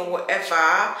city or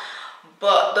whatever,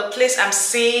 but the place I'm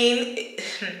saying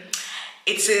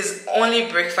it is only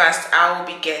breakfast I will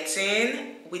be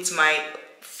getting with my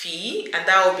fee, and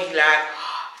that will be like,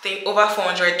 I think over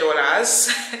 $400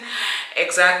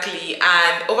 exactly,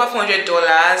 and over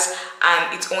 $400,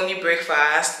 and it's only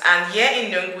breakfast. And here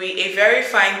in Nungwi, a very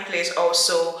fine place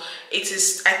also, it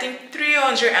is I think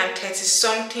 $330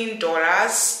 something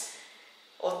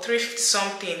or $350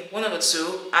 something, one of the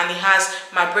two, and it has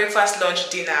my breakfast,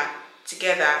 lunch, dinner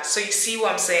together. So you see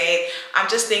what I'm saying? I'm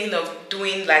just thinking of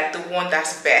doing like the one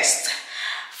that's best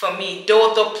for me.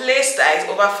 Though the place that is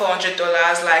over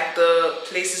 $400, like the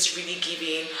place is really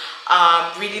giving,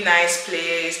 really nice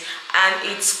place, and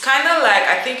it's kind of like,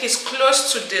 I think it's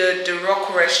close to the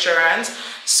Rock restaurant,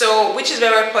 so which is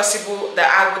very possible that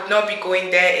I would not be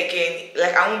going there again.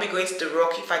 Like I won't be going to the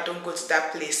Rock if I don't go to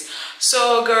that place.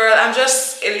 So girl, I'm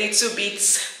just a little bit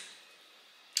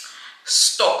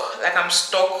stuck. Like I'm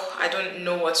stuck. I don't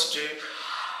know what to do.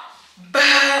 But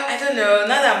I don't know,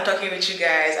 now that I'm talking with you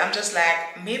guys, I'm just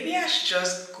like, maybe I should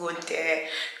just go there,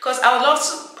 because I would love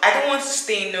to. I don't want to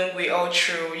stay in Nungwi all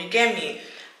through, you get me?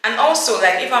 And also,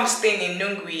 like, if I'm staying in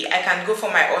Nungwi, I can go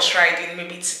for my horse riding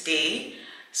maybe today.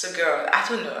 So girl, I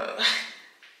don't know.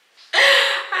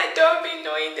 I don't be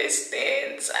knowing these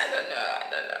things. I don't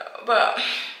know. But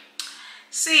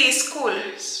see, it's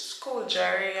cool,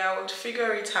 Jerry. I would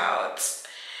figure it out.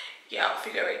 Yeah, I'll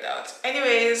figure it out.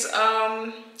 Anyways,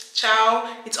 ciao.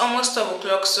 It's almost 12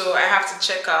 o'clock, so I have to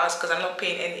check out because I'm not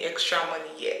paying any extra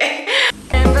money yet.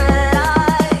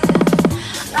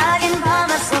 I can buy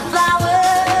myself flowers.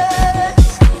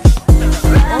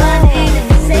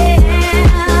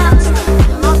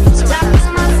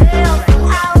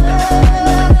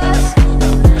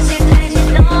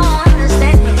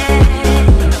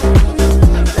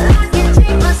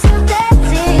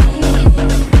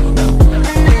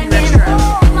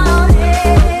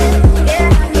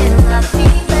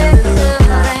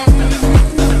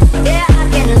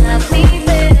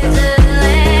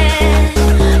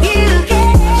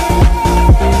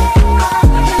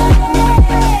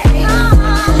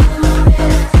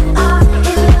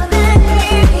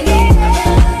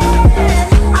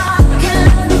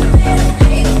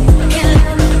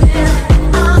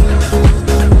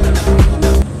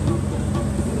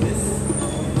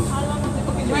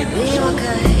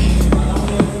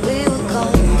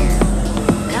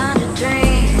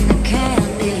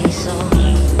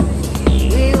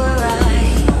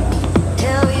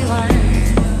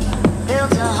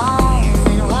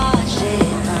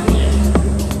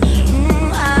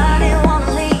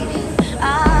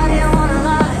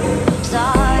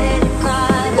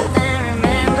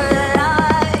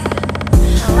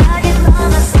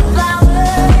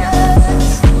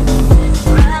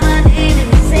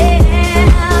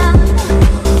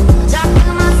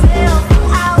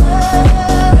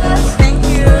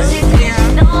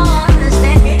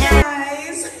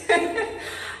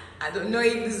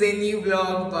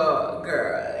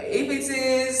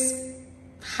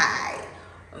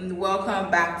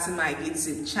 Welcome back to my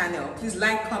YouTube channel. Please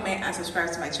like, comment, and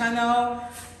subscribe to my channel,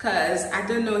 because I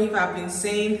don't know if I've been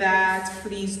saying that.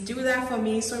 Please do that for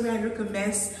me. Sorry I look a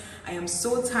mess. I am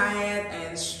so tired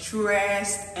and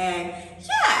stressed, and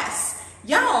yes,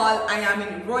 y'all, I am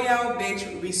in Royal Beach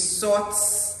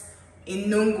Resorts in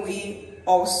Nungwi.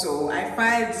 Also, I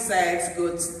finally decided to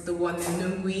go to the one in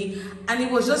Nungwi, and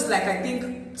it was just like, I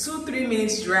think 2-3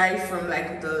 minutes drive from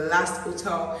like the last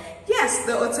hotel. Yes,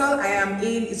 the hotel I am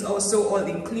in is also all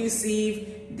inclusive.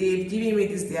 They've given me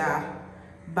this their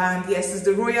band. Yes, it's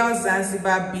the Royal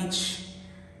Zanzibar Beach.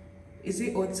 Is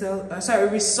it hotel? Sorry,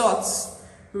 resorts.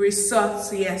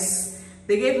 Yes,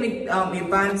 they gave me a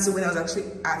band so when I was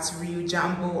actually at Rio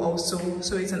Jambo also.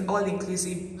 So it's an all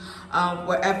inclusive.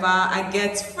 Wherever I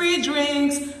get free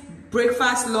drinks,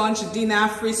 breakfast, lunch, dinner,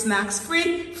 free snacks,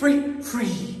 free.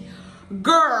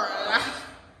 Girl.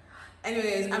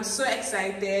 Anyways, I'm so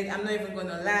excited. I'm not even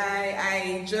gonna lie.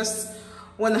 I just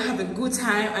want to have a good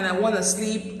time and I want to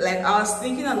sleep. Like, I was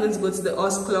thinking I'm going to go to the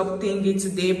Us Club thingy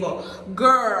today, but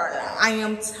girl, I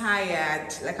am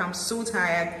tired. Like, I'm so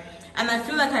tired, and I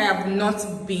feel like I have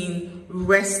not been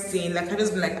resting. Like, I've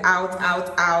just been like out.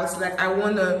 Like, I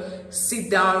want to sit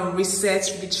down,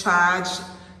 reset, recharge.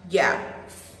 Yeah.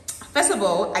 First of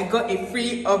all, I got a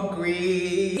free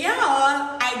upgrade. Yeah,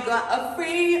 I got a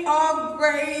free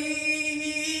upgrade.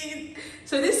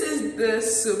 So this is the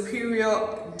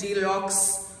Superior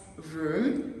Deluxe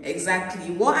room.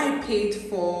 Exactly what I paid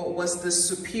for was the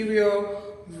Superior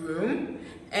room.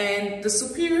 And the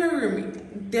Superior room,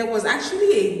 there was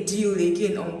actually a deal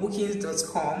again on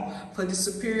bookings.com for the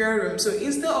Superior room. So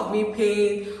instead of me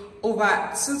paying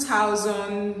over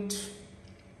 2,000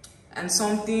 and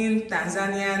something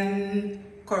Tanzanian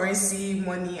currency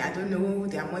money, I don't know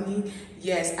their money,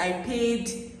 yes, I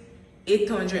paid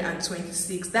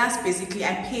 $826. That's basically,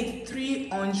 I paid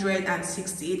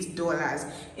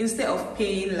 $368 instead of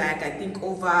paying like I think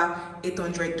over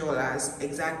 $800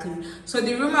 exactly. So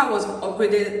the room I was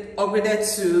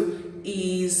upgraded to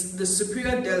is the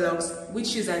Superior Deluxe,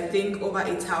 which is I think over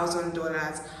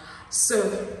 $8,000.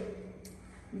 So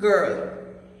girl,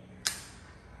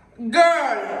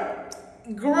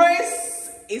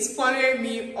 Grace is following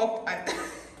me up and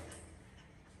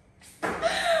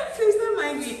please don't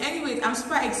mind me. Anyways, I'm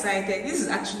super excited. This is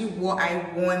actually what I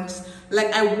want.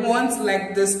 Like I want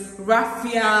like this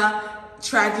raffia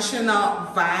traditional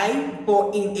vibe,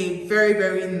 but in a very,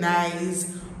 very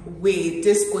nice way.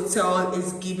 This hotel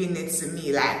is giving it to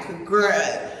me. Like, girl,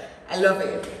 I love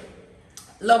it.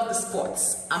 Love the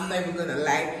spots. I'm not even gonna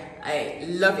lie. I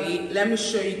love it. Let me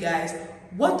show you guys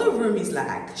what the room is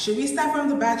like. Should we start from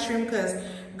the bathroom? Because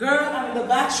girl, I'm in the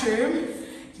bathroom.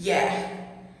 Yeah,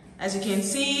 as you can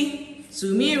see,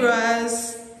 2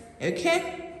 mirrors.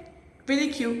 Okay, really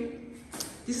cute.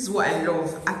 This is what I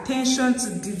love. Attention to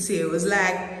details,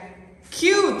 like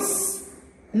cute.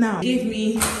 Now give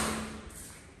me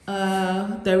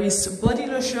there is body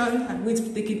lotion. I'm going to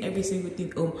be taking every single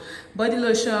thing home. Body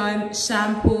lotion,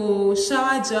 shampoo,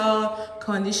 shower gel,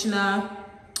 conditioner.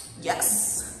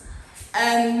 Yes.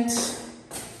 And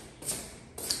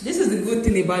this is the good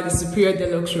thing about the Superior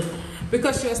Deluxe room,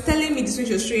 because she was telling me this when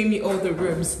she was showing me all the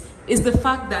rooms, is the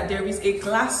fact that there is a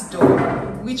glass door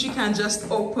which you can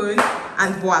just open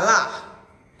and voila,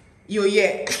 you're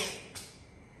here.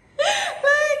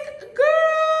 Like,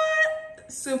 girl,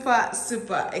 super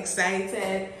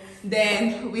excited.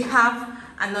 Then we have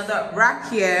another rack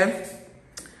here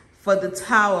for the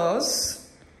towels.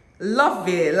 Love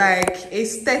it, like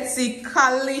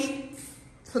aesthetically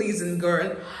pleasing,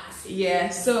 girl. Yeah,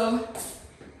 so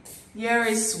here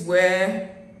is where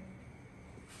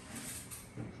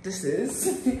this is.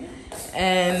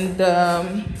 And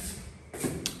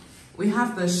we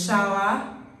have the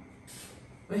shower.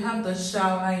 We have the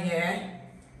shower here.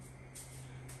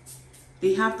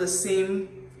 They have the same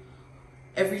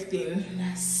everything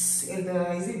that's in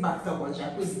the, is it bathtub or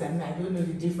jacuzzi? I don't know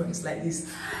the difference like this.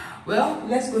 Well,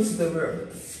 let's go to the room.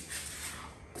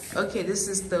 Okay, this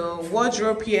is the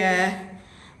wardrobe here,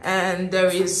 and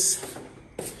there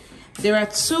are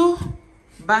 2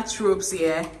 bathrobes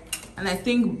here, and I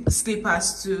think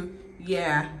slippers too.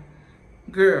 Yeah,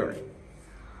 girl.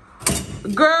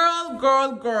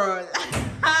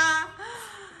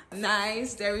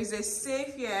 Nice. There is a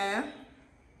safe here,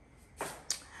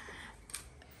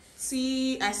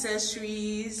 tea,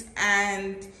 accessories,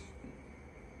 and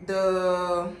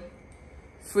the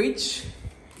fridge.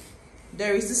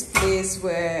 There is this place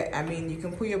where, I mean, you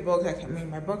can put your box. Like, I mean,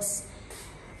 my boxes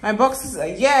are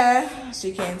here, so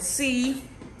you can see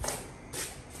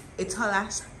a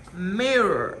tallest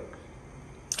mirror.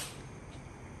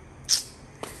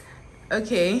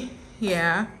 Okay,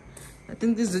 yeah, I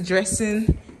think this is the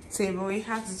dressing table. It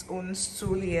has its own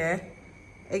stool here.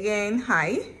 Again,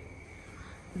 hi.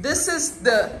 This is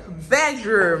the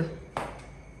bedroom.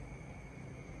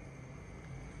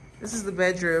 This is the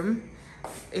bedroom.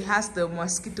 It has the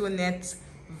mosquito net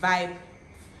vibe.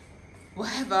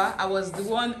 Whatever, I was the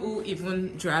one who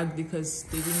even dragged because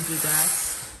they didn't do that.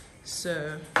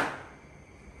 So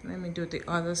let me do the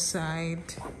other side.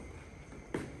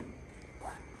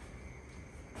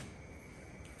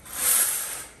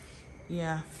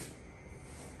 Yeah,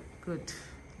 good.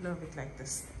 Love it like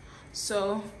this.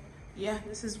 So yeah,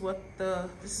 this is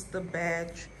the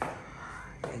bed.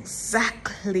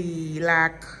 Exactly,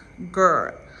 like,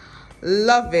 girl,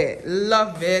 love it.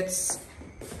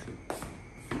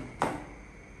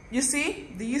 You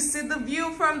see? Do you see the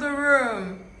view from the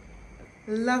room?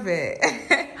 Love it.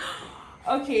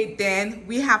 Okay, then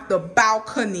we have the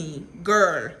balcony,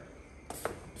 girl.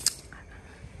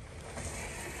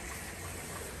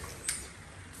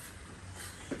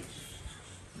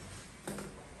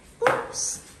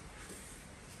 Oops.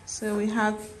 So we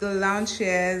have the lounge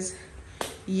chairs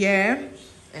here,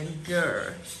 and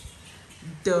girl,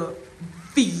 the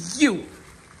view.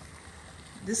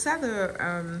 This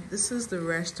is the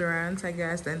restaurant, I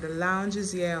guess, then the lounge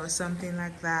is here or something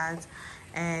like that.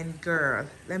 And girl,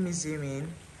 let me zoom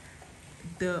in.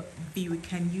 The view,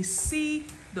 can you see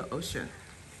the ocean?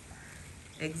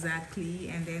 Exactly.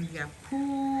 And then we have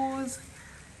pools.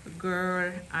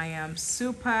 Girl, I am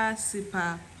super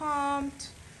pumped.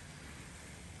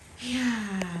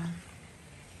 Yeah,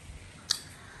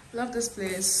 love this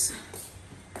place.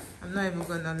 I'm not even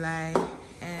gonna lie.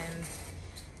 And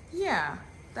yeah,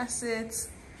 that's it.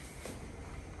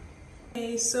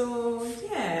 Okay, so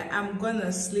yeah, I'm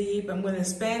gonna sleep. I'm gonna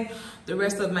spend the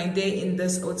rest of my day in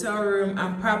this hotel room,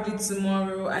 and probably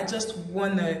tomorrow I just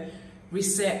wanna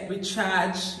reset,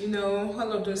 recharge, you know,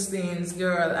 all of those things.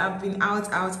 Girl, I've been out.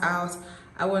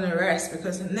 I wanna rest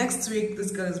because next week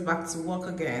this girl is back to work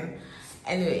again.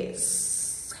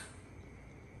 Anyways,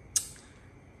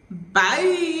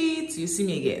 bye till you see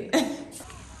me again.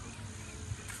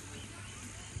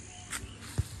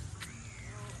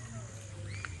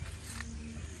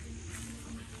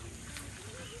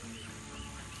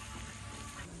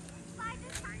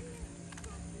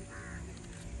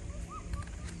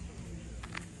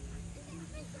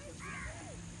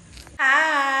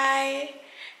 Hi,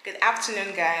 good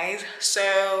afternoon guys.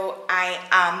 So I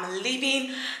am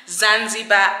leaving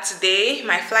Zanzibar today.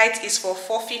 My flight is for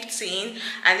 4:15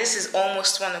 and this is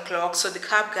almost 1 o'clock, so the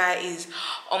cab guy is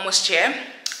almost here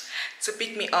to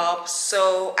pick me up.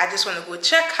 So I just want to go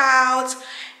check out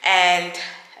and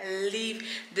leave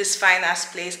this fine ass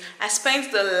place. I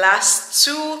spent the last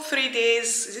 2-3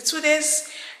 days, is it 2 days?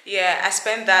 Yeah, I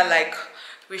spent that like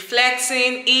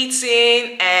reflecting,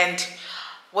 eating and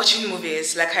watching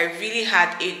movies. Like I really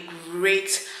had a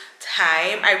great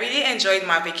time. I really enjoyed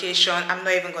my vacation, I'm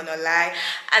not even gonna lie.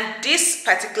 And this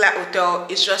particular hotel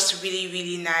is just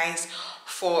really nice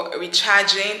for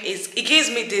recharging. It gives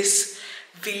me this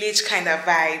village kind of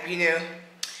vibe, you know.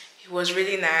 It was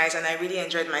really nice and I really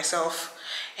enjoyed myself.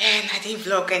 And I didn't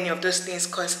vlog any of those things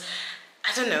because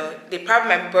I don't know, they probably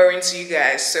might be boring to you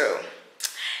guys. So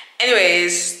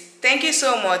anyways, thank you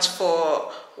so much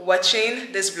for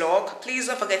watching this vlog. Please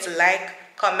don't forget to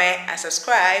like, comment and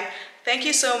subscribe. Thank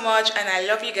you so much and I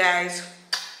love you guys.